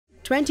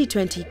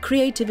2020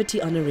 Creativity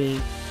Honoree,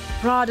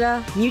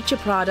 Prada, Miuccia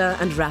Prada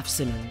and Raf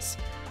Simons.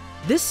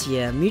 This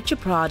year, Miuccia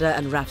Prada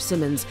and Raf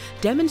Simons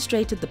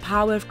demonstrated the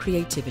power of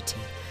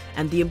creativity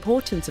and the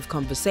importance of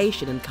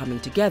conversation and coming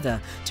together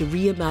to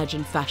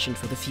reimagine fashion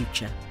for the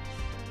future.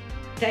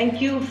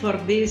 Thank you for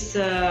this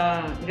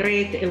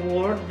great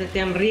award that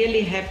I'm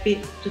really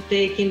happy to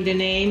take in the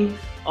name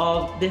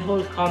of the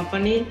whole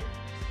company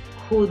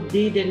who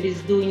did and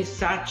is doing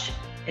such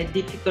a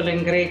difficult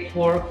and great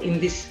work in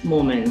this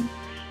moment.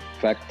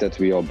 The fact that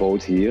we are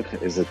both here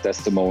is a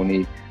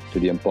testimony to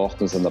the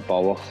importance and the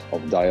power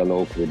of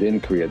dialogue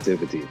within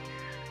creativity.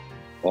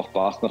 Our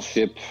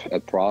partnership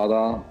at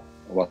Prada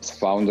was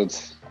founded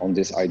on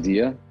this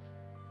idea,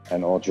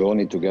 and our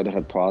journey together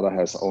at Prada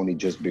has only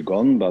just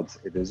begun, but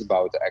it is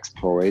about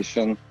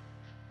exploration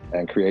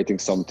and creating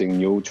something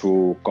new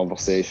through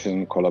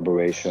conversation,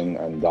 collaboration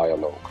and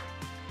dialogue.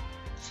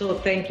 So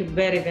thank you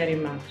very, very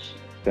much.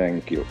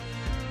 Thank you.